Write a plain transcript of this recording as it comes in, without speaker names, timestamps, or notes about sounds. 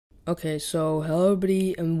Okay, so hello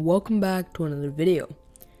everybody and welcome back to another video.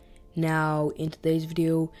 Now, in today's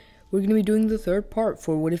video, we're going to be doing the third part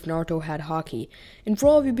for What If Naruto Had Haki. And for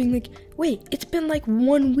all of you being like, wait, it's been like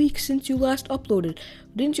 1 week since you last uploaded.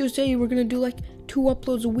 Didn't you say you were going to do like 2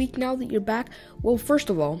 uploads a week now that you're back? Well,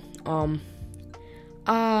 first of all,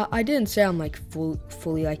 I didn't say I'm like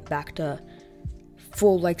fully like back to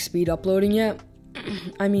full like speed uploading yet.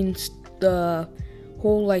 I mean, the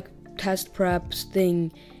whole like test preps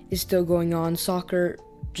thing is still going on. Soccer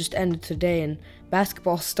just ended today and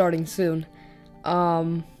basketball's starting soon.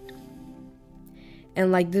 And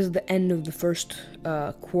like this is the end of the first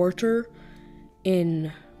quarter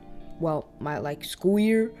in, well, my like school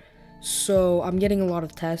year. So I'm getting a lot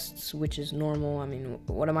of tests, which is normal. I mean,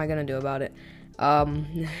 what am I gonna do about it?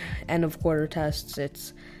 End of quarter tests,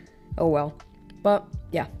 it's, oh well. But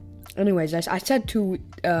yeah. Anyways, I said two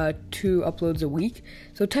uploads a week,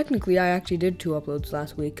 so technically I actually did 2 uploads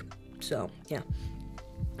last week, so yeah.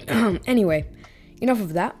 Anyway, enough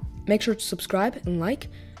of that. Make sure to subscribe and like,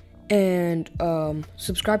 and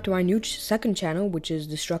subscribe to my new second channel, which is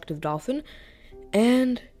Destructive Dolphin,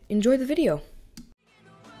 and enjoy the video.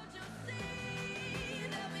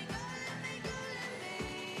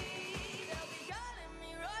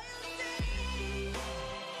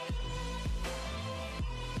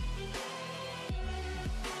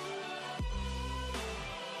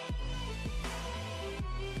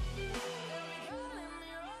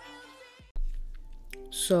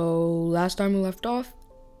 So, last time we left off,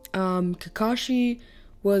 Kakashi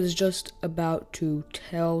was just about to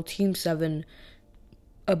tell Team 7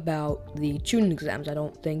 about the tuning exams. I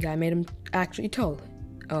don't think I made him actually tell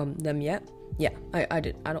them yet. Yeah, I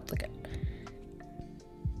did. I don't think I did.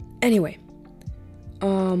 Anyway,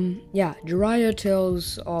 yeah, Jiraiya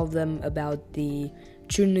tells all of them about the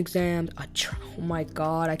tuning exams. Oh my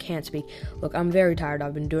god, I can't speak. Look, I'm very tired.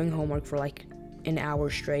 I've been doing homework for like an hour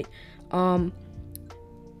straight.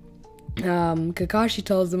 Kakashi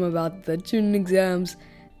tells them about the tuning exams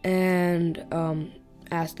and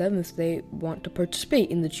asks them if they want to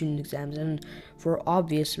participate in the tuning exams, and for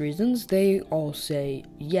obvious reasons they all say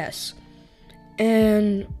yes.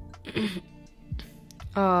 And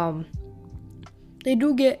they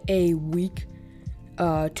do get a week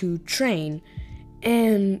to train,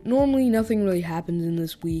 and normally nothing really happens in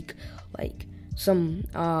this week. Like some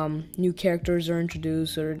new characters are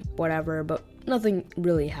introduced or whatever, but nothing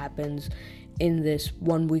really happens in this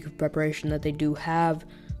 1 week of preparation that they do have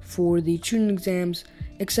for the tuning exams,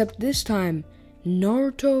 except this time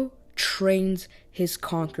Naruto trains his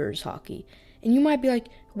Conqueror's Haki. And you might be like,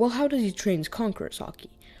 well, how does he train his Conqueror's Haki?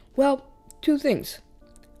 Well, 2 things.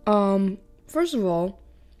 First of all,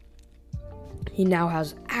 he now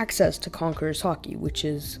has access to Conqueror's Haki, which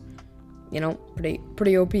is, you know,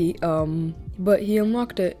 pretty OP. But he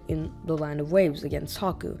unlocked it in the Land of Waves against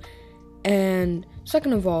Haku. And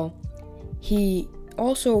second of all, he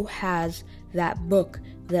also has that book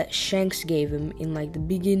that Shanks gave him in like the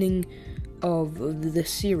beginning of the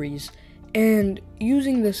series. And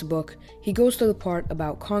using this book, he goes to the part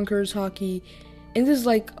about Conqueror's Haki, and this is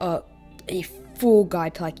like a full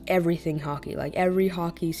guide to like everything Haki, like every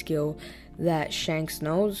Haki skill that Shanks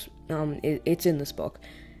knows. It's in this book,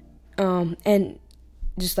 and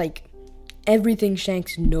just like everything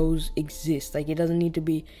Shanks knows exists. Like, it doesn't need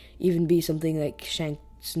to even be something like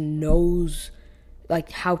Shanks knows like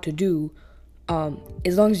how to do.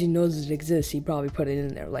 As long as he knows it exists, he probably put it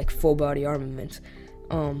in there, like full body armament.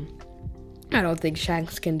 I don't think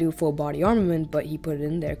Shanks can do full body armament, but he put it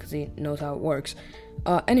in there because he knows how it works.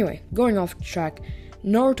 Anyway, going off track,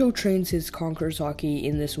 Naruto trains his Conqueror's Haki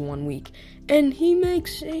in this 1 week, and he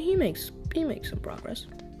makes some progress.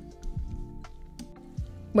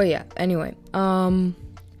 But yeah, anyway,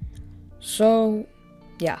 so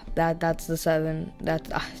yeah, that's the 7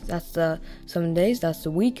 days, that's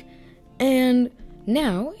the week, and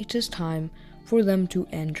now it is time for them to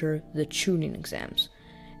enter the tuning exams.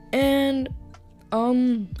 And I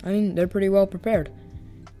mean, they're pretty well prepared.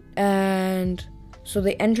 And so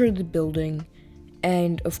they enter the building,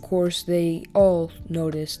 and of course they all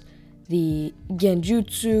noticed the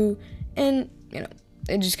genjutsu, and you know,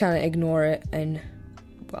 they just kind of ignore it and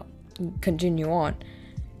continue on.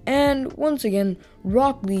 And once again,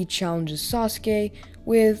 Rock Lee challenges Sasuke,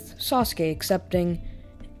 with Sasuke accepting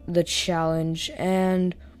the challenge.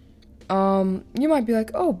 And you might be like,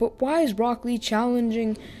 oh, but why is Rock Lee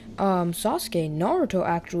challenging Sasuke? Naruto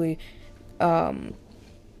actually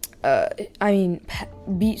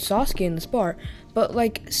beat Sasuke in the spar, but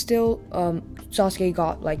like still Sasuke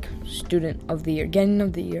got like student of the year, genin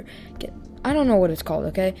of the year. I don't know what it's called,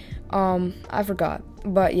 okay? I forgot.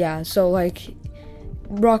 But yeah, so like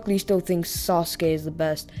Rock Lee still thinks Sasuke is the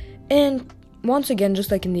best. And once again,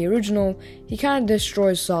 just like in the original, he kind of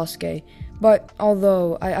destroys Sasuke. But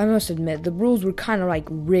although, I must admit, the rules were kind of like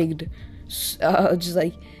rigged. Just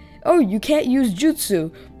like, oh, you can't use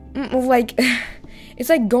jutsu. Like, it's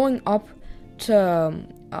like going up to,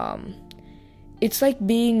 it's like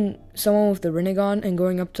being someone with the Rinnegan and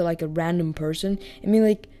going up to like a random person and being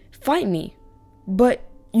like, fight me. But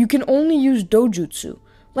you can only use dojutsu.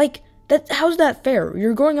 Like, how's that fair?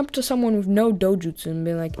 You're going up to someone with no dojutsu and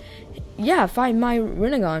being like, yeah, fight my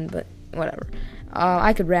Rinnegan, but whatever.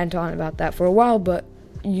 I could rant on about that for a while, but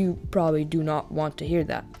you probably do not want to hear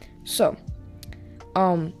that. So,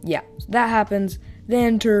 yeah, that happens. They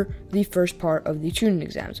enter the first part of the Chunin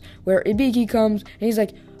exams, where Ibiki comes, and he's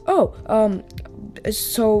like, oh,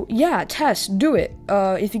 so, yeah, test, do it.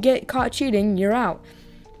 If you get caught cheating, you're out.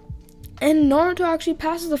 And Naruto actually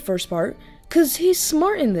passes the first part, because he's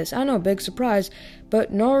smart in this. I know, big surprise,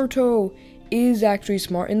 but Naruto is actually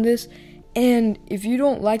smart in this. And if you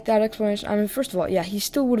don't like that explanation, I mean, first of all, yeah, he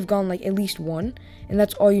still would have gone like at least one, and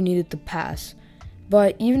that's all you needed to pass.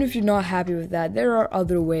 But even if you're not happy with that, there are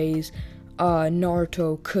other ways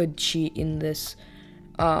Naruto could cheat in this,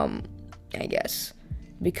 I guess.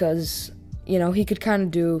 Because, you know, he could kind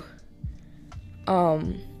of do, I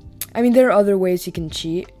mean, there are other ways he can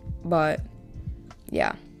cheat, but,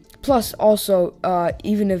 yeah. Plus, also,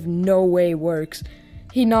 even if no way works,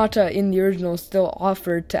 Hinata in the original still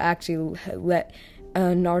offered to actually let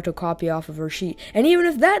Naruto copy off of her sheet. And even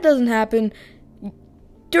if that doesn't happen,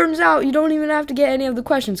 turns out you don't even have to get any of the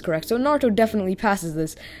questions correct. So Naruto definitely passes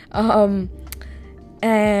this. Then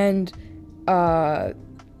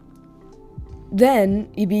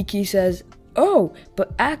Ibiki says, oh,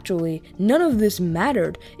 but actually, none of this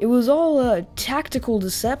mattered. It was all a tactical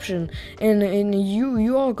deception, and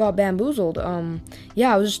you all got bamboozled.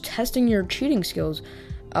 Yeah, I was just testing your cheating skills.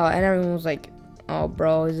 And everyone was like, oh,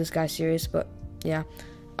 bro, is this guy serious? But, yeah.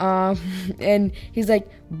 And he's like,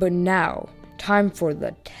 but now, time for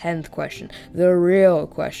the 10th question, the real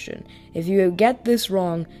question. If you get this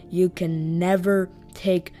wrong, you can never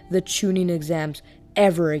take the Chunin exams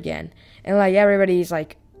ever again. And, like, everybody's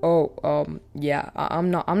like, oh, yeah, I'm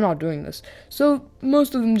not doing this. So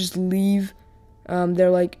most of them just leave. They're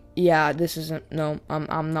like, yeah, this isn't, no,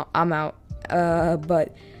 I'm not, I'm out.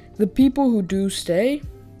 But the people who do stay,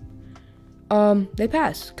 they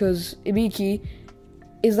pass, because Ibiki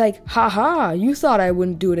is like, haha, you thought I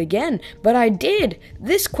wouldn't do it again, but I did.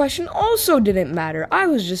 This question also didn't matter. I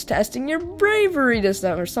was just testing your bravery this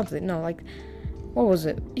time, or something. No, like, what was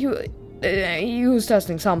it? He was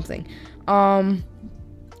testing something.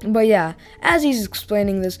 But yeah, as he's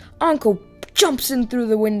explaining this, Anko jumps in through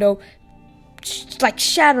the window, like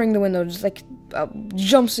shattering the window, just like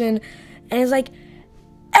jumps in, and is like,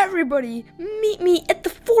 everybody, meet me at the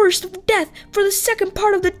Forest of Death for the second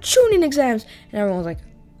part of the Chunin exams. And everyone's like,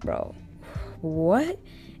 bro, what?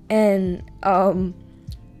 And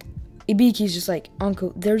Ibiki's just like,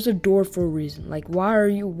 Anko, there's a door for a reason. Like, why are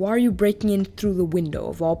you breaking in through the window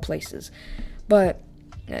of all places? But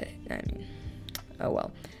I mean, oh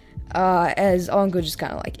well. As Anko just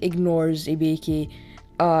kind of like ignores Ibiki,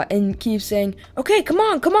 and keeps saying, okay, come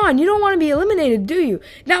on, you don't want to be eliminated, do you?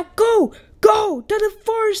 Now go to the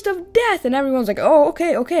Forest of Death! And everyone's like, oh,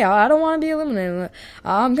 okay, I don't want to be eliminated,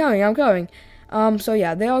 I'm coming. So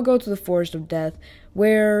yeah, they all go to the Forest of Death,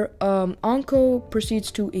 where, Anko proceeds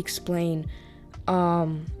to explain,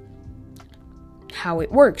 how it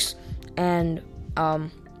works, and,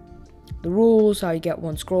 the rules, how you get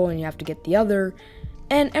one scroll and you have to get the other,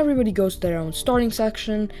 and everybody goes to their own starting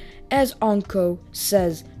section as Anko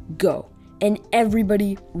says go, and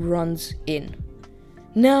everybody runs in.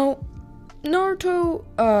 Now, Naruto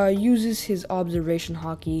uses his observation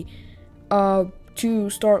haki to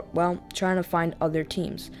start, trying to find other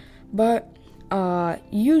teams. But while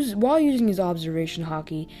using his observation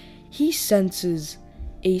haki, he senses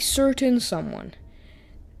a certain someone.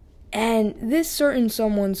 And this certain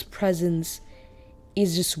someone's presence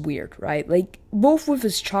is just weird, right? Like, both with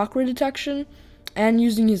his chakra detection and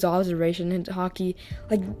using his observation haki,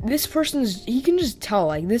 like, this person he can just tell,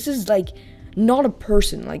 like, this is, like, not a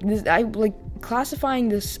person. Like, this, classifying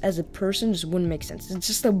this as a person just wouldn't make sense. It's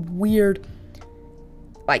just a weird,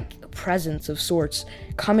 like, presence of sorts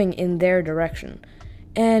coming in their direction.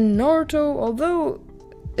 And Naruto, although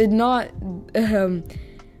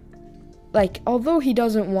although he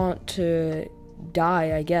doesn't want to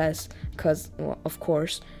die, I guess, because, well, of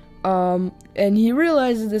course, and he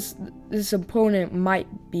realizes this opponent might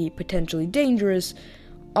be potentially dangerous,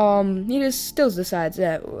 he just still decides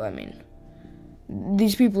that, I mean,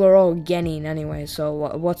 these people are all genin anyway, so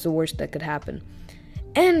what's the worst that could happen?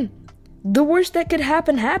 And the worst that could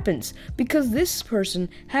happen happens, because this person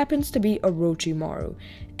happens to be Orochimaru,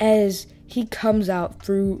 as he comes out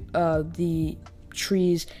through the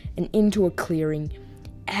trees and into a clearing,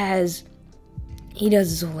 as he does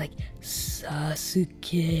this whole like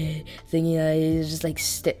Sasuke thing. He just like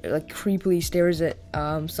creepily stares at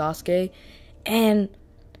Sasuke, and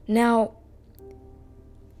now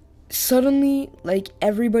suddenly like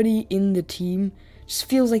everybody in the team just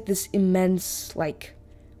feels like this immense like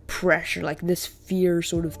pressure, like this fear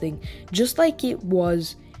sort of thing, just like it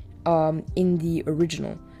was in the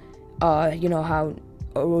original. You know how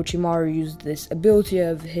Orochimaru used this ability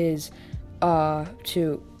of his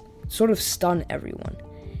to sort of stun everyone,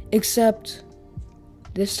 except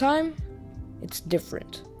this time it's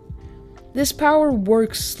different. This power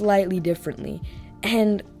works slightly differently,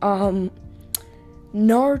 and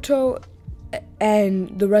Naruto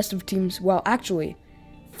and the rest of teams, well, actually,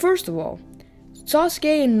 first of all,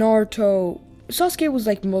 Sasuke and Naruto, Sasuke was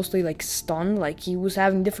like mostly like stunned, like he was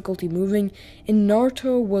having difficulty moving, and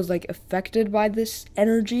Naruto was like affected by this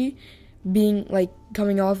energy being like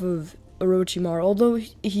coming off of Orochimaru, although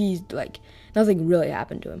he's like nothing really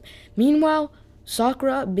happened to him. Meanwhile,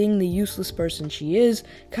 Sakura, being the useless person she is,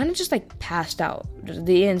 kind of just like passed out just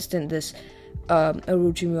the instant this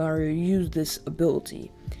Orochimaru used this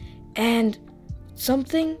ability, and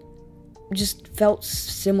something just felt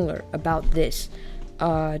similar about this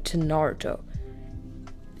to Naruto.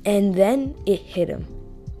 And then it hit him.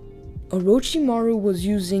 Orochimaru was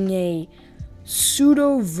using a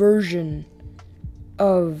pseudo version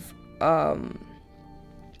of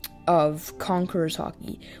Conqueror's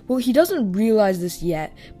Haki. Well, he doesn't realize this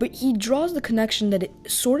yet, but he draws the connection that it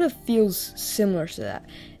sort of feels similar to that,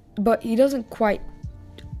 but he doesn't quite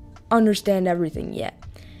understand everything yet.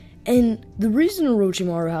 And the reason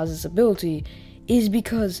Orochimaru has this ability is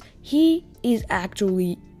because he is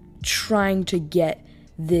actually trying to get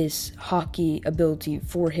this haki ability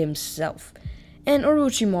for himself. And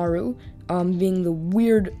Orochimaru, being the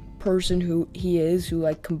weird person who he is, who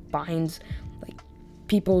like combines like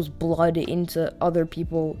people's blood into other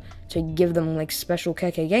people to give them like special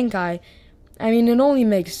Kekkei Genkai, I mean, it only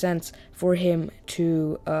makes sense for him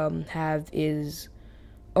to have his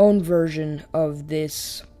own version of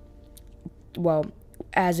this, well,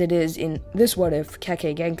 as it is in this What If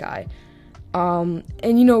Kekkei Genkai.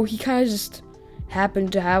 And you know, he kind of just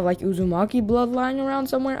happened to have like Uzumaki blood lying around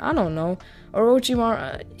somewhere. I don't know.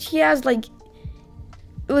 Orochimaru, he has like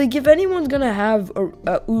if anyone's gonna have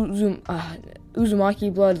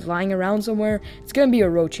Uzumaki blood lying around somewhere, it's gonna be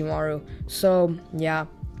Orochimaru. So yeah,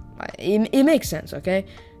 it makes sense. Okay,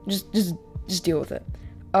 just deal with it.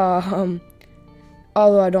 Although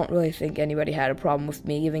I don't really think anybody had a problem with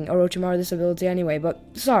me giving Orochimaru this ability anyway. But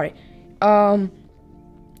sorry. But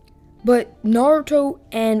Naruto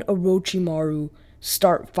and Orochimaru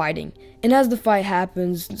start fighting, and as the fight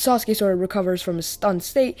happens, Sasuke sort of recovers from his stunned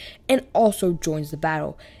state and also joins the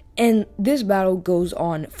battle. And this battle goes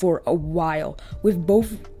on for a while, with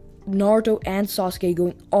both Naruto and Sasuke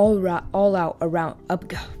going all out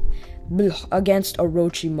against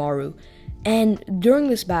Orochimaru. And during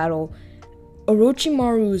this battle,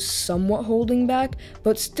 Orochimaru is somewhat holding back,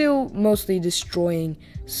 but still mostly destroying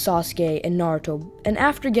Sasuke and Naruto. And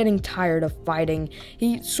after getting tired of fighting,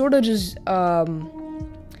 he sort of just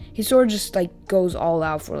like goes all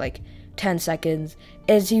out for like 10 seconds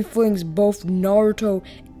as he flings both Naruto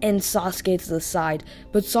and Sasuke to the side.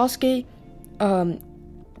 But Sasuke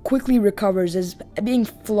quickly recovers. As being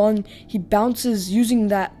flung, he bounces using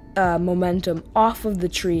that momentum off of the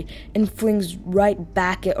tree and flings right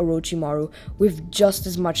back at Orochimaru with just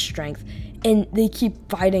as much strength. And they keep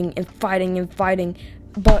fighting and fighting and fighting,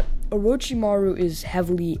 but Orochimaru is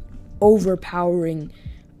heavily overpowering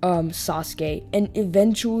Sasuke, and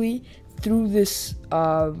eventually through this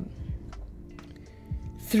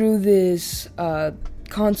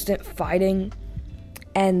constant fighting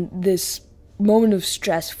and this moment of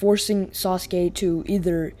stress forcing Sasuke to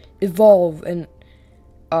either evolve and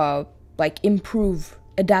improve,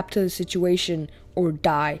 adapt to the situation, or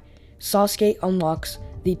die, Sasuke unlocks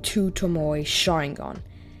the Two Tomoe Sharingan.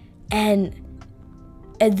 And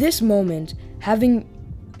at this moment, having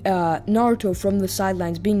Naruto from the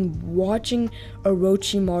sidelines watching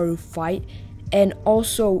Orochimaru fight and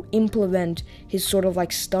also implement his sort of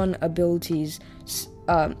like stun abilities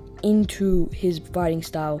into his fighting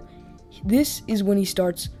style, this is when he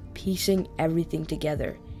starts piecing everything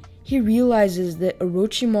together. He realizes that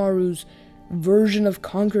Orochimaru's version of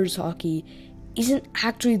Conqueror's Haki isn't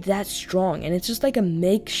actually that strong, and it's just like a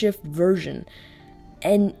makeshift version,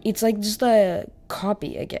 and it's like just a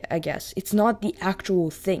copy, I guess. It's not the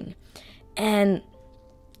actual thing. And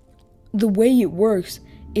the way it works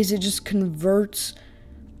is it just converts,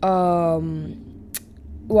 sort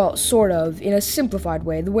of, in a simplified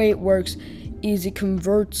way. The way it works is it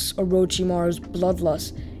converts Orochimaru's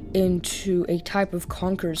bloodlust into a type of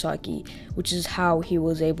conqueror's haki, which is how he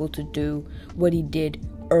was able to do what he did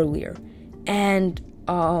earlier. And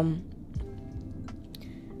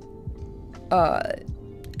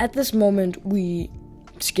at this moment, we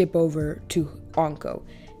skip over to Anko,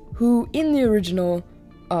 who in the original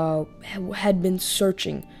had been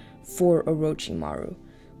searching for Orochimaru,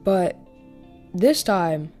 but this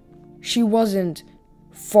time she wasn't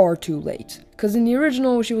far too late, because in the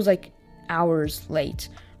original she was like hours late,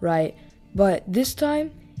 right? But this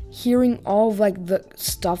time, hearing all of like the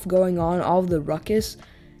stuff going on, all of the ruckus,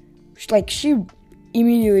 she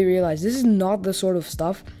immediately realized this is not the sort of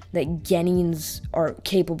stuff that Genins are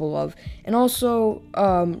capable of, and also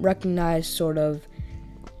recognized sort of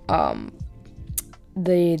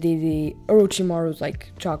the Orochimaru's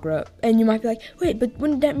like chakra. And you might be like, wait, but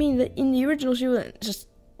wouldn't that mean that in the original she was just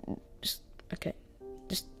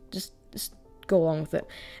go along with it?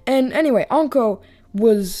 And anyway, Anko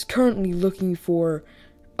was currently looking for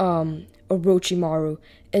Orochimaru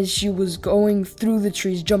as she was going through the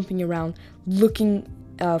trees, jumping around, looking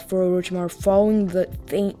for Orochimaru, following the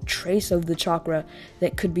faint trace of the chakra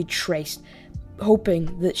that could be traced,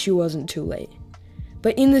 hoping that she wasn't too late.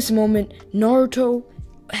 But in this moment, Naruto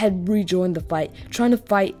had rejoined the fight, trying to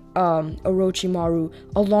fight Orochimaru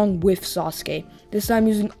along with Sasuke, this time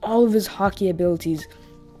using all of his haki abilities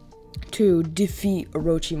to defeat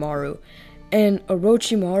Orochimaru. And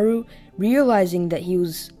Orochimaru, realizing that he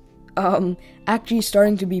was actually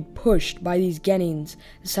starting to be pushed by these Genins,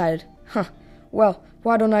 decided, well,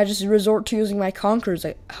 why don't I just resort to using my Conqueror's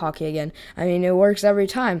haki again? I mean, it works every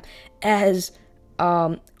time. As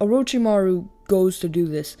Orochimaru goes to do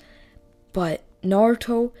this, but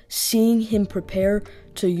Naruto, seeing him prepare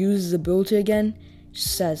to use his ability again,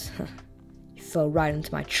 says, you fell right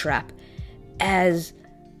into my trap. As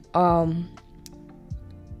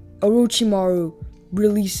Orochimaru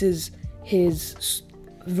releases his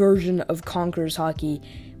version of Conqueror's haki,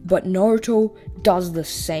 but Naruto does the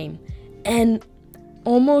same. And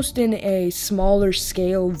almost in a smaller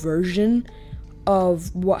scale version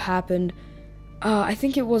of what happened, I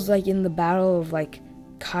think it was like in the battle of like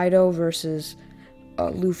Kaido versus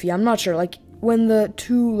Luffy. I'm not sure. Like when the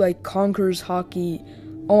two like Conqueror's haki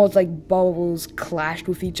almost like bubbles clashed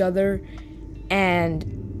with each other,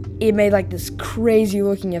 and it made like this crazy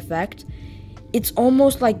looking effect. It's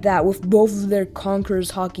almost like that with both of their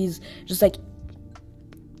Conqueror's hakis just like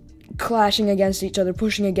clashing against each other,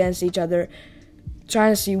 pushing against each other,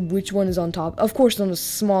 trying to see which one is on top. Of course, on a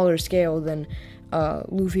smaller scale than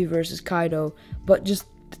Luffy versus Kaido, but just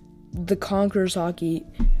the Conqueror's haki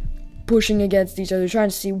pushing against each other, trying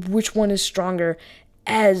to see which one is stronger,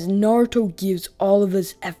 as Naruto gives all of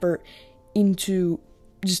his effort into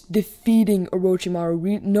just defeating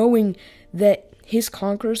Orochimaru, knowing that his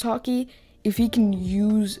Conqueror's haki, if he can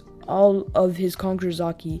use all of his Conqueror's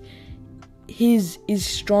haki, his is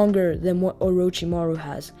stronger than what Orochimaru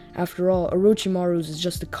has. After all, Orochimaru's is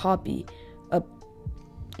just a copy, a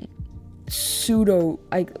pseudo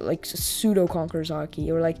Conqueror's haki,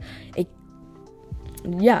 or like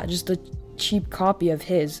just a cheap copy of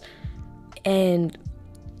his. And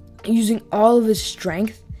using all of his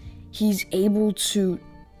strength, he's able to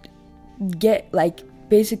get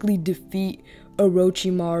basically defeat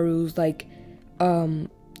Orochimaru's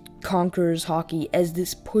Conqueror's haki, as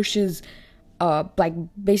this pushes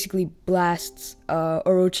basically blasts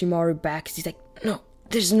Orochimaru back. He's like, no,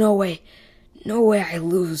 there's no way I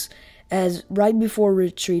lose. As right before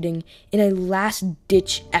retreating, in a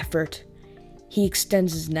last-ditch effort, he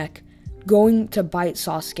extends his neck, going to bite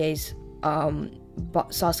Sasuke's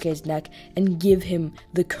neck and give him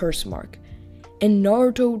the curse mark. And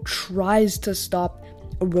Naruto tries to stop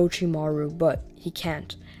Orochimaru, but he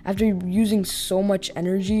can't. After using so much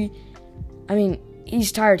energy,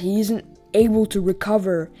 he's tired. He isn't able to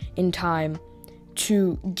recover in time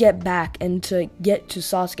to get back and to get to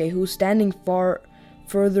Sasuke, who's standing far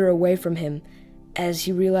further away from him, as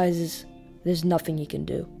he realizes there's nothing he can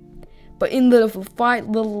do. But in the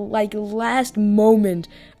fight, the last moment,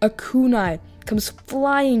 a kunai comes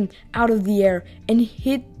flying out of the air and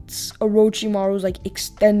hits Orochimaru's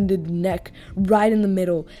extended neck right in the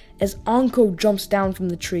middle, as Anko jumps down from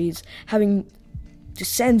the trees, having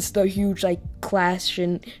sensed the huge clash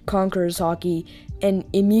in Conqueror's haki, and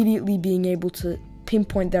immediately being able to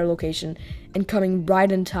pinpoint their location and coming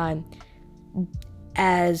right in time,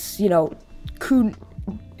 as she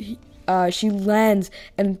lands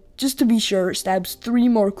and, just to be sure, stabs 3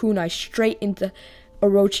 more kunai straight into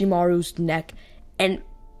Orochimaru's neck and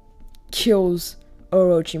kills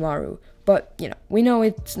Orochimaru. But, we know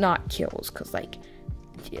it's not kills, because,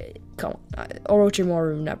 come on,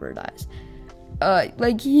 Orochimaru never dies.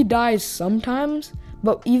 He dies sometimes,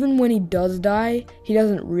 but even when he does die, he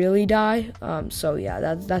doesn't really die. So yeah,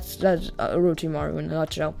 that's Orochimaru in a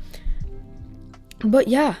nutshell. But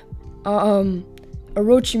yeah,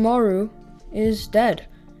 Orochimaru is dead,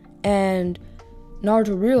 and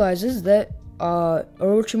Naruto realizes that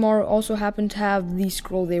Orochimaru also happened to have the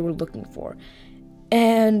scroll they were looking for.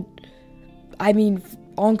 And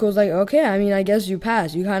Anko's like, okay, I guess you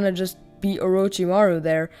passed. You kind of just beat Orochimaru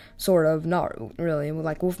there, sort of. Not really,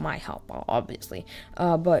 with my help, obviously.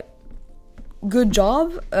 But good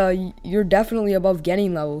job. You're definitely above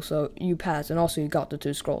Genin level, so you passed. And also, you got the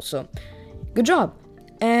 2 scrolls, so good job.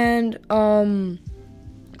 And,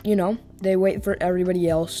 they wait for everybody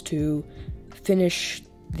else to finish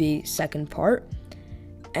the second part.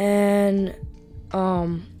 And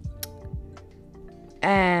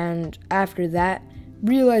after that,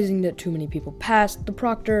 realizing that too many people passed, the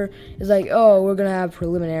proctor is like, oh, we're gonna have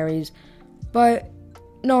preliminaries. But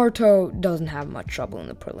Naruto doesn't have much trouble in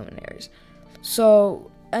the preliminaries. So,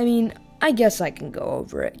 I guess I can go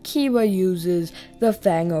over it. Kiba uses the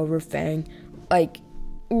Fang over Fang.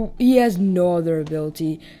 He has no other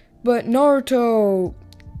ability. But Naruto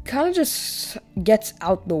kind of just gets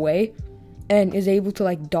out the way and is able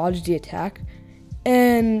to, dodge the attack.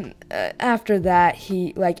 And after that,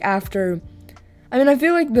 I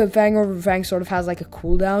feel like the Fang over Fang sort of has, a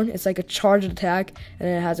cooldown. It's like a charged attack, and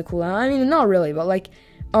then it has a cooldown. Not really, but,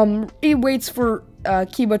 he waits for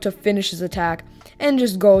Kiba to finish his attack, and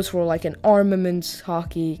just goes for, an armaments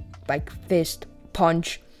haki, fist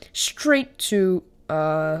punch, straight to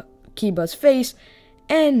Kiba's face,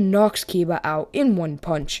 and knocks Kiba out in one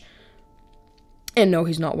punch. And no,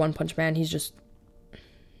 he's not One Punch Man, he's just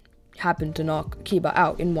happened to knock Kiba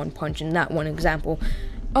out in one punch in that one example.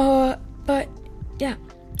 But yeah,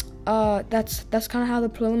 that's kind of how the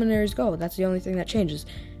preliminaries go. That's the only thing that changes.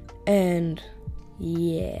 And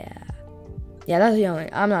yeah, that's the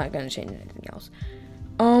only. I'm not gonna change anything else.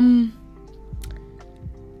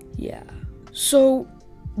 Yeah. So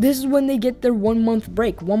this is when they get their 1 month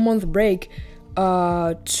break. 1 month break.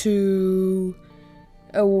 To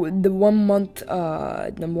the 1 month.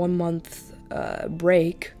 The 1 month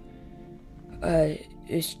break.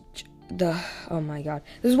 Is oh my god.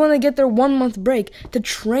 This is when they get their 1 month break to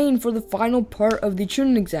train for the final part of the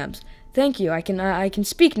Chunin exams. Thank you. I can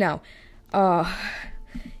speak now.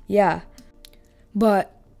 Yeah.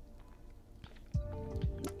 But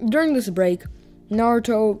during this break,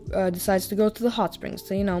 Naruto decides to go to the hot springs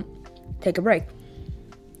to, take a break.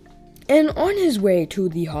 And on his way to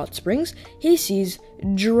the hot springs, he sees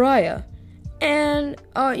Jiraiya. And,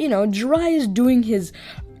 Jiraiya is doing his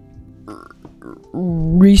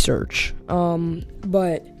research.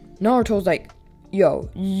 But Naruto's like, yo,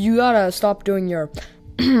 you gotta stop doing your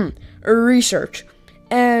research.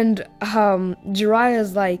 And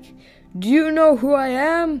Jiraiya's like, do you know who I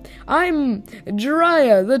am? I'm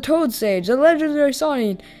Jiraiya, the Toad Sage, the legendary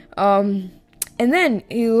Saiyan. And then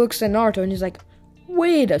he looks at Naruto and he's like,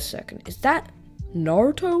 wait a second, is that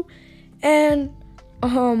Naruto? And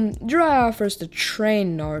Jiraiya offers to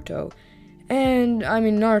train Naruto. And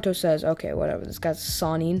Naruto says, okay, whatever. This guy's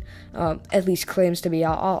Sanin, at least claims to be.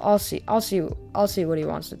 I'll see what he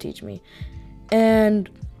wants to teach me. And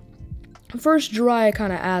first, Jiraiya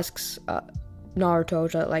kind of asks Naruto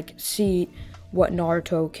to see what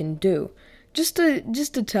Naruto can do, just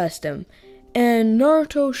to test him. And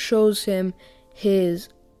Naruto shows him his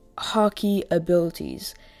haki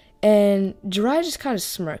abilities, and Jiraiya just kind of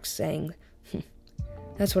smirks, saying,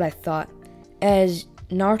 "That's what I thought." As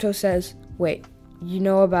Naruto says, wait, you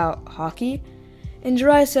know about haki? And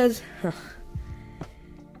Jiraiya says,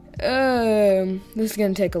 this is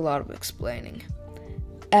gonna take a lot of explaining.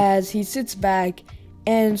 As he sits back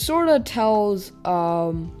and sort of tells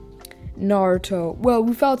Naruto, well,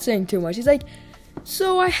 without saying too much, he's like,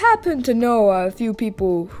 so I happen to know a few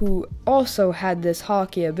people who also had this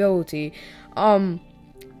haki ability.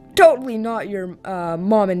 Totally not your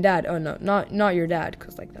mom and dad. Oh no, not your dad,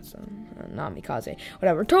 because that's not Mikaze.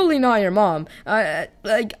 Whatever. Totally not your mom. I'm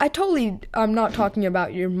not talking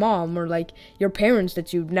about your mom or your parents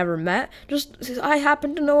that you've never met. Just I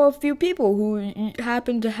happen to know a few people who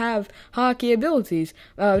happen to have haki abilities.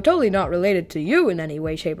 Totally not related to you in any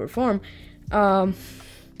way, shape, or form.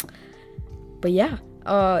 But yeah,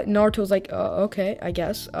 Naruto's like, okay, I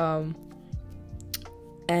guess.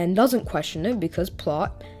 And doesn't question it because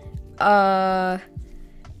plot. And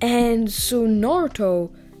so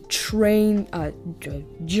Naruto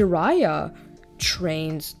Jiraiya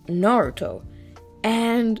trains Naruto.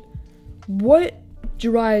 And what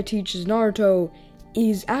Jiraiya teaches Naruto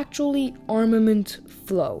is actually armament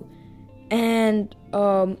flow. And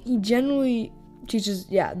he generally teaches,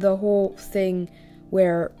 the whole thing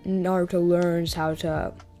where Naruto learns how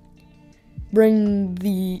to bring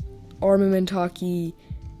the armament haki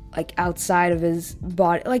like outside of his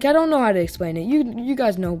body. Like, I don't know how to explain it. You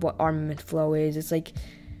guys know what armament flow is. It's like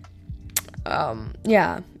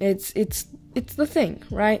it's the thing,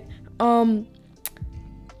 right?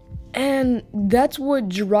 And that's what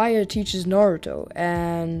Jiraiya teaches Naruto.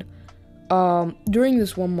 And during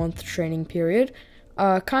this 1 month training period,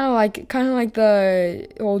 kind of like the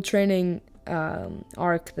whole training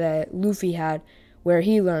arc that Luffy had, where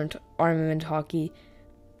he learned armament haki.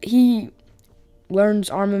 He learns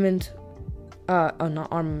armament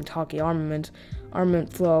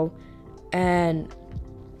flow, and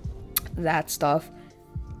that stuff.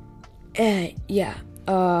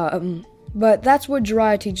 But that's what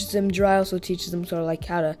Jiraiya teaches him. Jiraiya also teaches him sort of like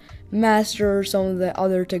how to master some of the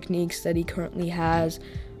other techniques that he currently has,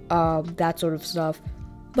 that sort of stuff.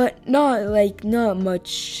 But not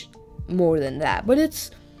much more than that. But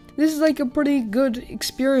this is like a pretty good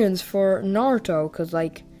experience for Naruto, because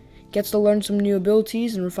like gets to learn some new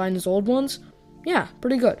abilities and refine his old ones. Yeah,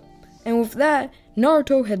 pretty good. And with that,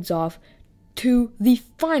 Naruto heads off to the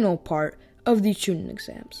final part of the Chunin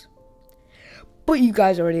exams. But you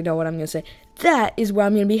guys already know what I'm going to say. That is where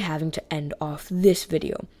I'm going to be having to end off this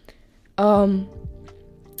video.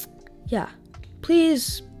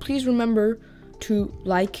 Please remember to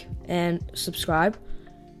like and subscribe.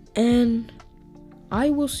 And I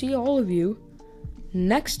will see all of you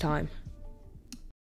next time.